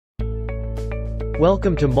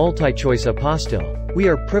Welcome to Multichoice Apostille. We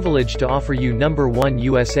are privileged to offer you #1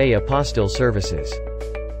 USA apostille services.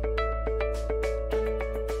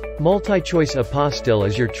 Multichoice Apostille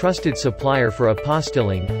is your trusted supplier for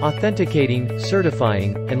apostilling, authenticating,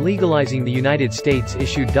 certifying, and legalizing the United States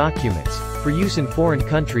issued documents, for use in foreign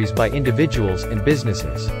countries by individuals and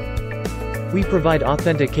businesses. We provide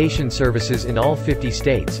authentication services in all 50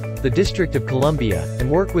 states, the District of Columbia,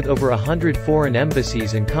 and work with over 100 foreign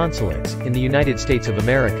embassies and consulates in the United States of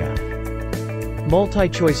America.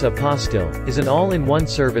 Multichoice Apostille is an all-in-one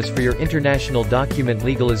service for your international document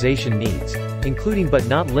legalization needs, including but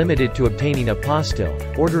not limited to obtaining apostille,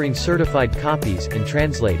 ordering certified copies, and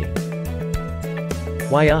translating.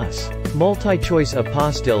 Why us? Multichoice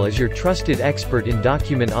Apostille is your trusted expert in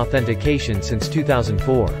document authentication since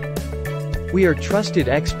 2004. We are trusted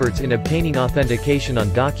experts in obtaining authentication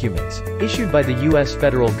on documents, issued by the U.S.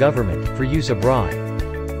 federal government, for use abroad.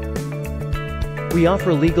 We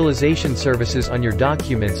offer legalization services on your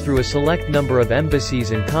documents through a select number of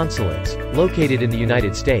embassies and consulates, located in the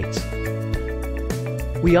United States.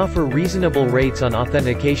 We offer reasonable rates on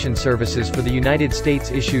authentication services for the United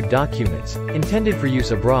States issued documents, intended for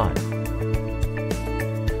use abroad.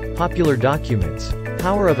 Popular documents: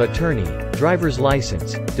 power of attorney, driver's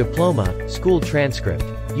license, diploma, school transcript,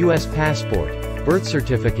 U.S. passport, birth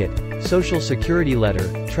certificate, social security letter,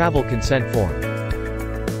 travel consent form.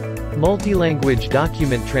 Multi-language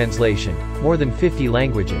document translation, more than 50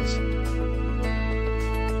 languages.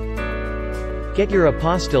 Get your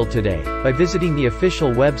apostille today, by visiting the official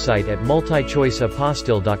website at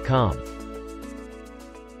multichoiceapostille.com.